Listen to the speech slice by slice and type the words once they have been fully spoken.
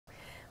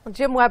Well,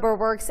 Jim Weber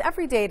works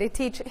every day to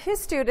teach his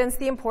students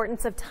the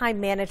importance of time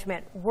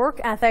management,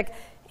 work ethic,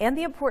 and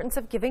the importance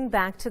of giving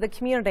back to the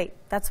community.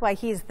 That's why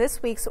he's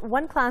this week's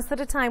One Class at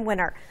a Time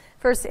winner.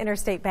 First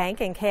Interstate Bank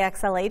and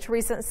KXLH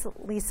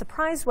recently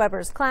surprised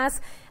Weber's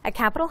class at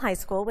Capitol High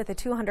School with a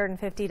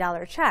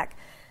 $250 check.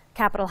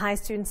 Capitol High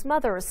student's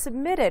mother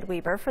submitted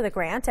Weber for the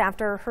grant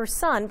after her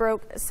son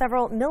broke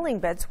several milling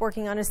bits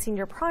working on a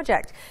senior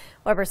project.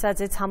 Weber says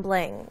it's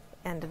humbling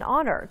and an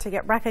honor to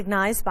get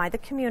recognized by the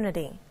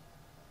community.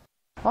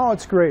 Oh,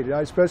 it's great,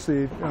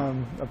 especially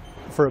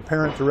for a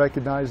parent to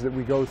recognize that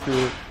we go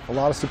through a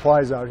lot of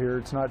supplies out here.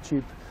 It's not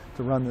cheap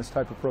to run this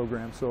type of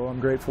program, so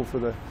I'm grateful for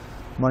the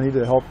money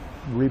to help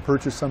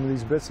repurchase some of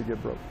these bits that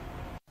get broke.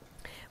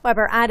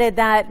 Weber added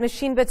that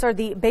machine bits are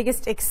the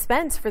biggest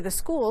expense for the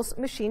school's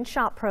machine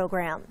shop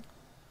program.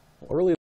 Early